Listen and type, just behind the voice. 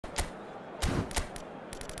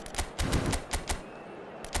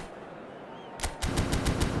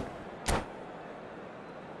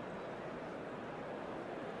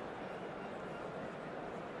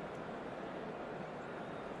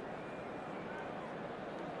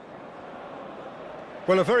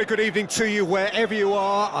Well, a very good evening to you wherever you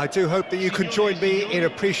are. I do hope that you can join me in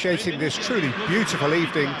appreciating this truly beautiful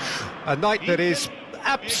evening, a night that is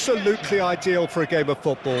absolutely ideal for a game of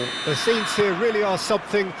football. The scenes here really are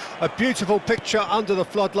something, a beautiful picture under the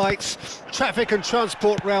floodlights. Traffic and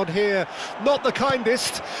transport round here, not the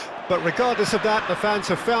kindest, but regardless of that, the fans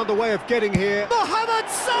have found a way of getting here. Mohamed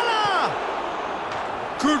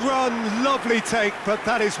Salah! Good run, lovely take, but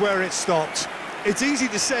that is where it stopped. It's easy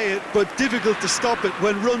to say it, but difficult to stop it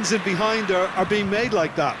when runs in behind are being made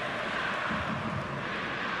like that.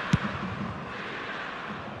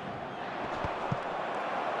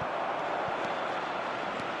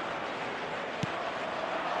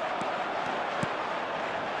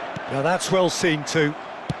 Now that's well seen too.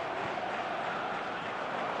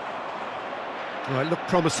 Well, it looked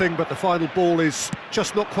promising, but the final ball is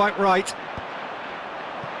just not quite right.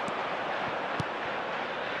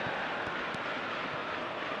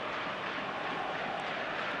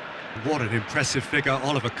 What an impressive figure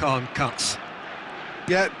Oliver Kahn cuts.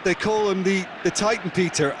 Yeah, they call him the Titan,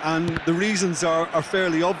 Peter, and the reasons are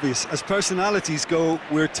fairly obvious. As personalities go,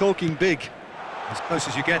 we're talking big. As close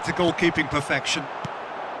as you get to goalkeeping perfection.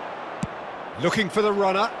 Looking for the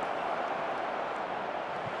runner.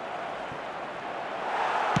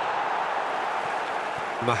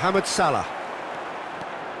 Mohamed Salah.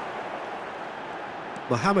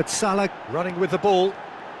 Mohamed Salah running with the ball.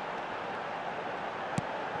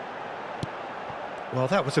 Well,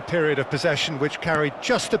 that was a period of possession which carried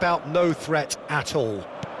just about no threat at all.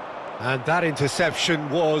 And that interception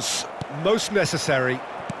was most necessary.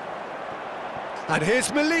 And here's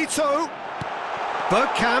Milito.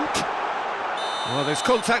 Bergkamp. Well, there's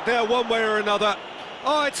contact there one way or another.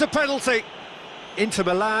 Oh, it's a penalty. Inter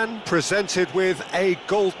Milan presented with a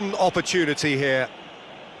golden opportunity here.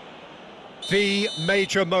 The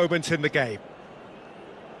major moment in the game.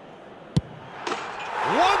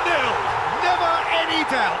 1-0. Any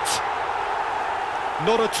doubt.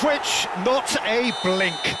 Not a twitch, not a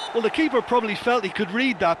blink. Well, the keeper probably felt he could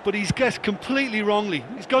read that, but he's guessed completely wrongly.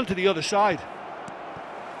 He's gone to the other side.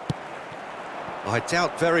 I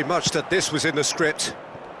doubt very much that this was in the script.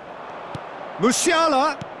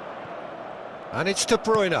 Musiala. And it's De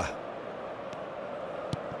Bruyne.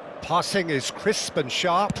 Passing is crisp and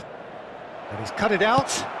sharp. And he's cut it out.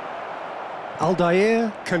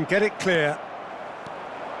 Aldair can get it clear.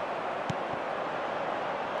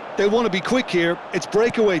 They want to be quick here. It's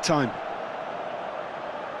breakaway time.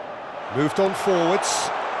 Moved on forwards.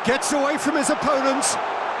 Gets away from his opponent.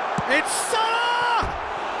 It's Salah!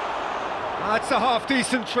 That's a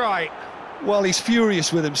half-decent try. Well, he's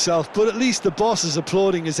furious with himself, but at least the boss is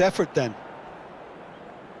applauding his effort then.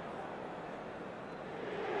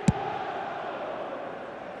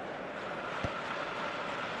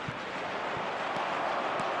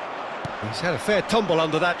 He's had a fair tumble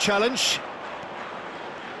under that challenge.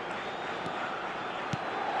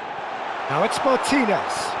 Now it's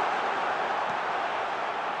Martinez.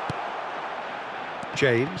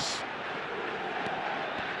 James.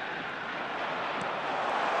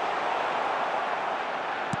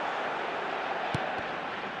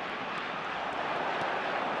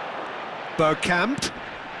 Bergkamp.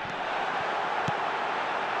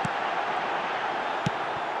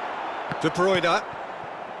 De Bruyne.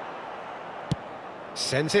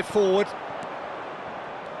 Sends it forward.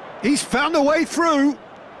 He's found a way through.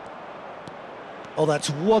 Oh, that's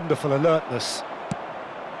wonderful alertness.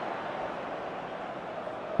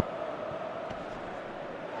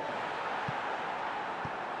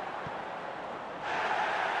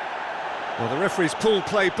 Well, the referee's pulled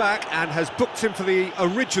play back and has booked him for the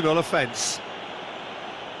original offence.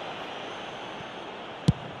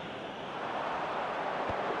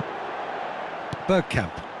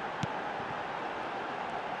 Bergkamp.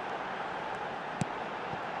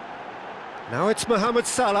 Now it's Mohamed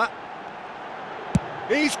Salah.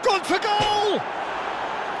 He's gone for goal!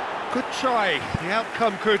 Good try. The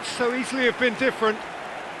outcome could so easily have been different.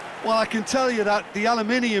 Well, I can tell you that the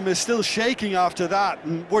aluminium is still shaking after that,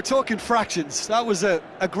 and we're talking fractions. That was a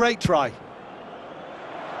great try.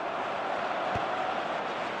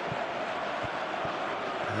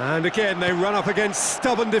 And again, they run up against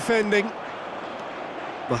stubborn defending.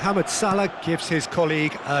 Mohamed Salah gives his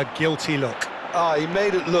colleague a guilty look. He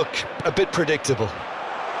made it look a bit predictable.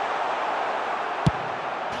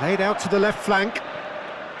 Played out to the left flank.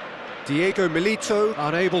 Diego Milito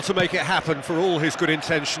unable to make it happen for all his good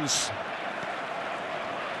intentions.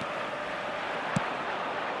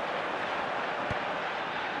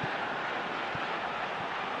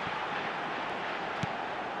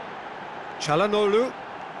 Çalhanoğlu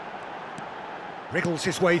wriggles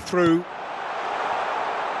his way through.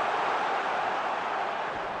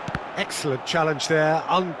 Excellent challenge there,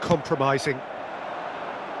 uncompromising.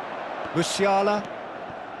 Musiala.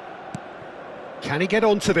 Can he get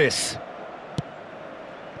onto this?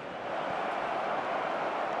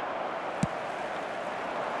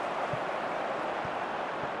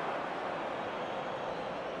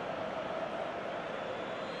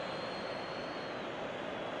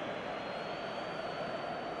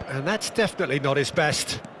 And that's definitely not his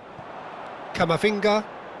best. Camavinga,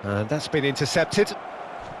 and that's been intercepted.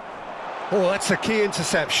 Oh, that's a key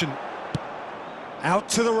interception. Out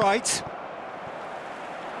to the right.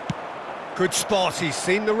 Good spot, he's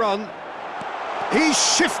seen the run. He's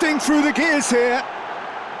shifting through the gears here.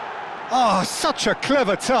 Oh, such a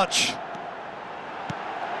clever touch.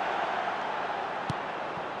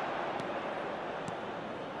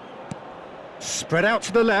 Spread out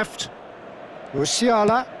to the left.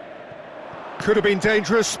 Musiala. Could have been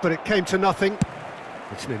dangerous, but it came to nothing.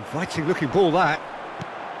 It's an inviting looking ball, that.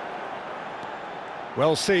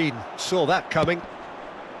 Well seen, saw that coming.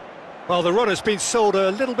 Well, the runner's been sold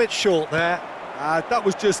a little bit short there. That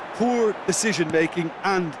was just poor decision-making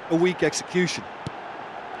and a weak execution.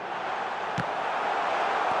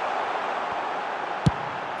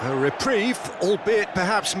 A reprieve, albeit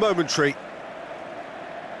perhaps momentary.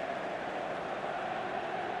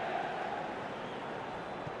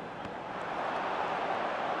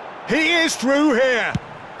 He is through here,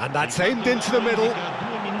 and that's aimed into the middle.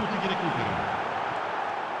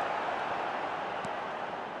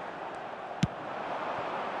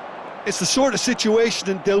 It's the sort of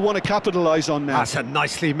situation they'll want to capitalise on now. That's a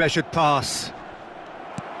nicely measured pass.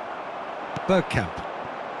 Bergkamp.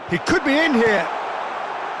 He could be in here.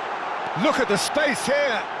 Look at the space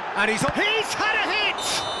here, and he's had a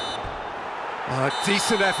hit! A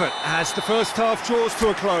decent effort as the first half draws to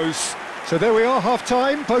a close. So there we are,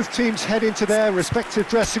 half-time. Both teams head into their respective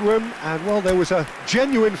dressing room, and while there was a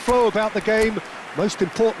genuine flow about the game, most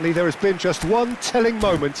importantly, there has been just one telling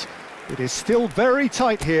moment. It is still very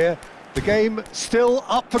tight here. The game still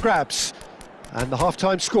up for grabs. And the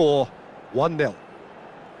half-time score, 1-0.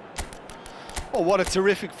 Oh, what a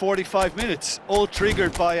terrific 45 minutes, all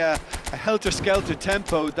triggered by a helter-skelter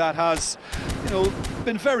tempo that has,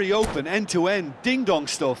 been very open, end-to-end, ding-dong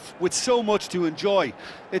stuff, with so much to enjoy.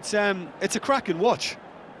 It's a cracking watch.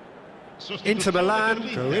 Inter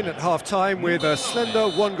Milan go in at half-time with a slender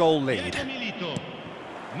one-goal lead.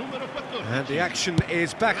 And the action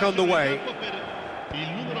is back underway.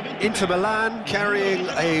 Inter Milan carrying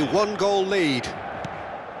a one-goal lead.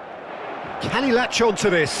 Can he latch on to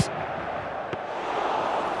this?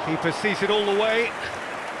 Keeper sees it all the way.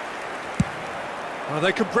 Well,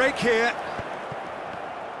 they could break here.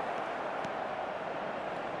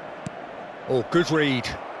 Oh, good read.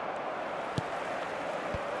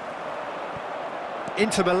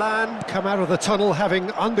 Inter Milan come out of the tunnel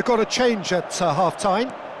having undergone a change at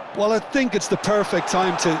half-time. Well, I think it's the perfect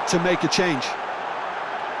time to make a change.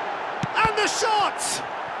 And the shot!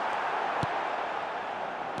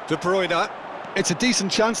 De Bruyne. It's a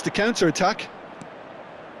decent chance to counter-attack.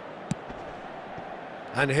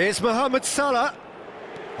 And here's Mohamed Salah.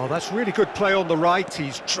 Oh, that's really good play on the right.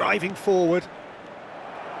 He's driving forward.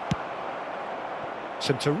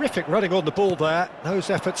 Some terrific running on the ball there. Those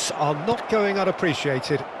efforts are not going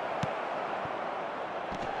unappreciated.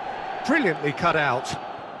 Brilliantly cut out.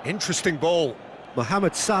 Interesting ball.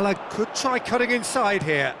 Mohamed Salah could try cutting inside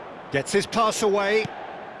here. Gets his pass away.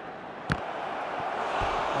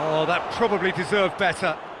 Oh, that probably deserved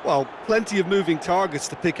better. Well, plenty of moving targets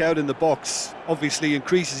to pick out in the box. Obviously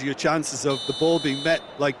increases your chances of the ball being met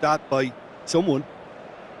like that by someone.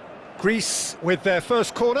 Greece with their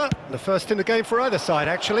first corner, the first in the game for either side,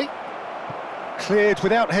 actually. Cleared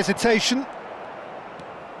without hesitation.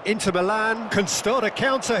 Inter Milan can start a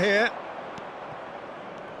counter here.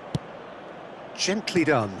 Gently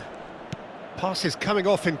done. Passes coming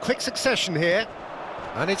off in quick succession here.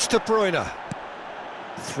 And it's De Bruyne.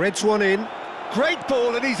 Threads one in. Great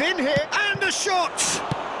ball, and he's in here, and a shot!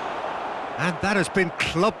 And that has been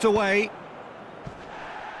clubbed away.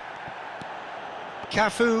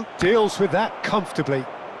 Cafu deals with that comfortably.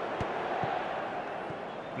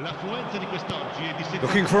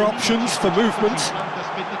 Looking for options for movement.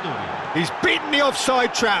 He's beaten the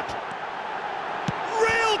offside trap.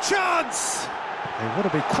 Real chance! They want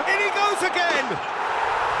to be quick. In he goes again!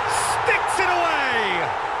 Sticks it away!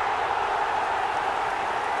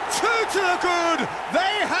 2 to the good!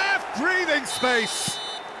 They have breathing space!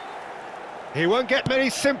 He won't get many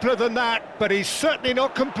simpler than that, but he's certainly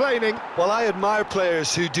not complaining. Well, I admire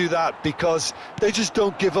players who do that because they just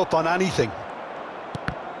don't give up on anything.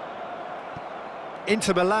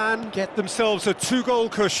 Inter Milan get themselves a 2-goal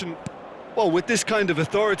cushion. Well, with this kind of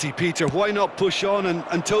authority, Peter, why not push on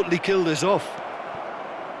and totally kill this off?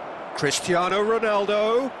 Cristiano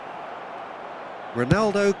Ronaldo.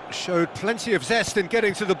 Ronaldo showed plenty of zest in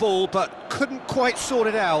getting to the ball, but couldn't quite sort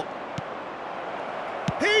it out.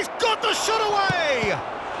 He's got the shot away!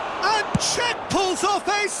 And Czech pulls off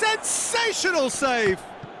a sensational save!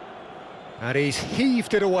 And he's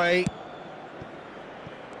heaved it away.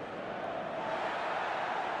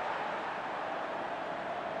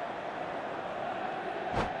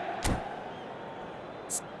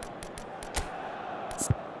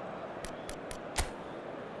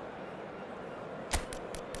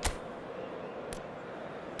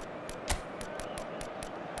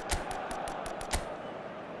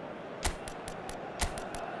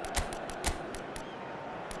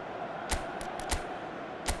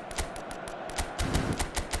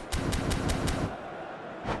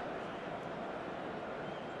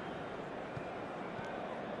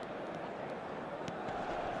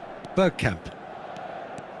 Bergkamp.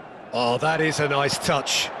 Oh, that is a nice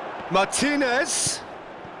touch. Martinez.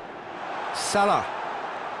 Salah.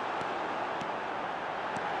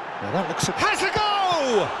 Now that looks... Has a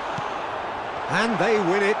go! And they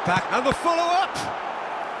win it back. And the follow-up.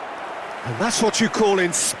 And that's what you call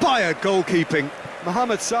inspired goalkeeping.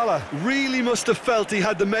 Mohamed Salah really must have felt he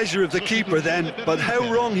had the measure of the keeper then, but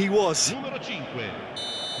how wrong he was.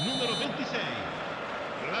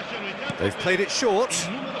 They've played it short,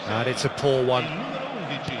 and it's a poor one.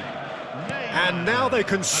 And now they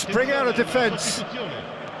can spring out of defence.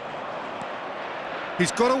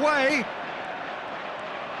 He's got away.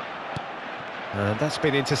 And that's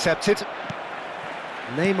been intercepted.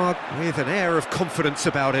 Neymar with an air of confidence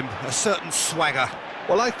about him, a certain swagger.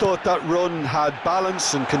 Well, I thought that run had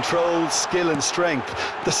balance and control, skill and strength,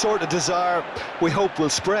 the sort of desire we hope will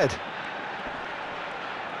spread.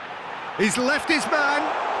 He's left his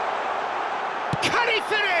man. Can he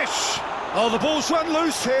finish? Oh, the ball's run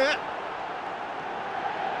loose here.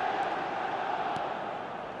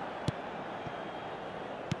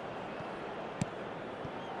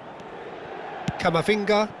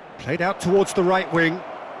 Camavinga played out towards the right wing.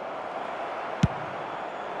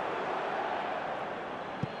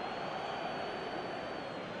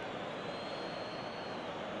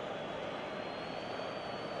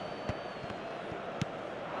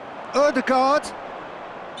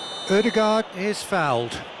 Ødegaard is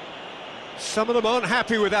fouled. Some of them aren't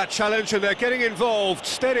happy with that challenge and they're getting involved.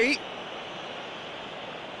 Steady.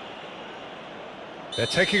 They're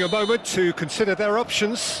taking a moment to consider their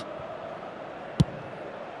options.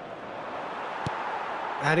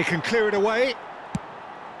 And he can clear it away.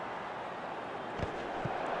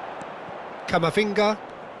 Camavinga.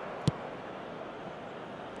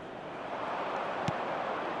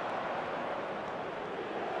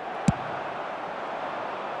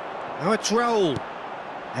 Now it's Raul.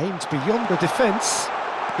 Aimed beyond the defence.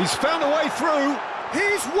 He's found a way through.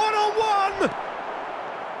 He's one-on-one!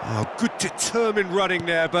 Oh, good determined running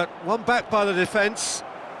there, but one back by the defence.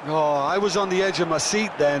 Oh, I was on the edge of my seat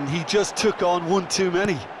then. He just took on one too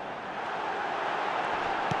many.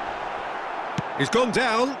 He's gone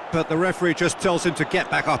down, but the referee just tells him to get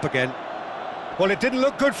back up again. Well, it didn't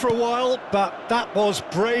look good for a while, but that was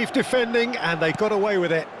brave defending, and they got away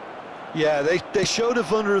with it. Yeah, they showed a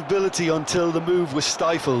vulnerability until the move was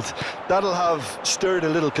stifled. That'll have stirred a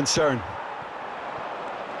little concern.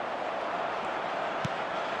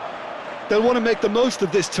 They'll want to make the most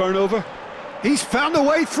of this turnover. He's found a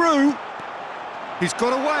way through. He's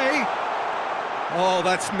got away. Oh,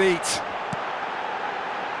 that's neat.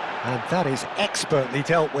 And that is expertly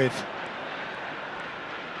dealt with.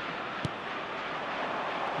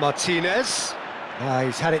 Martinez.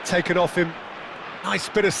 He's had it taken off him. Nice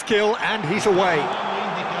bit of skill, and he's away.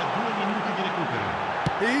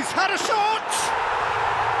 He's had a shot!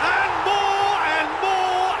 And more, and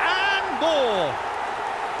more, and more!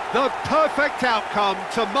 The perfect outcome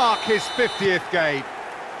to mark his 50th game.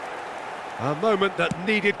 A moment that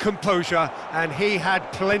needed composure, and he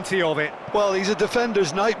had plenty of it. Well, he's a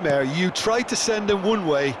defender's nightmare. You try to send him one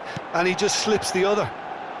way, and he just slips the other.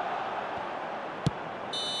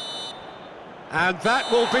 And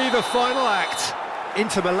that will be the final act.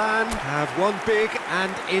 Inter Milan have won big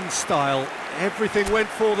and in style. Everything went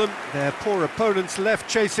for them. Their poor opponents left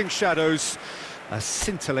chasing shadows. A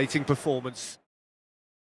scintillating performance.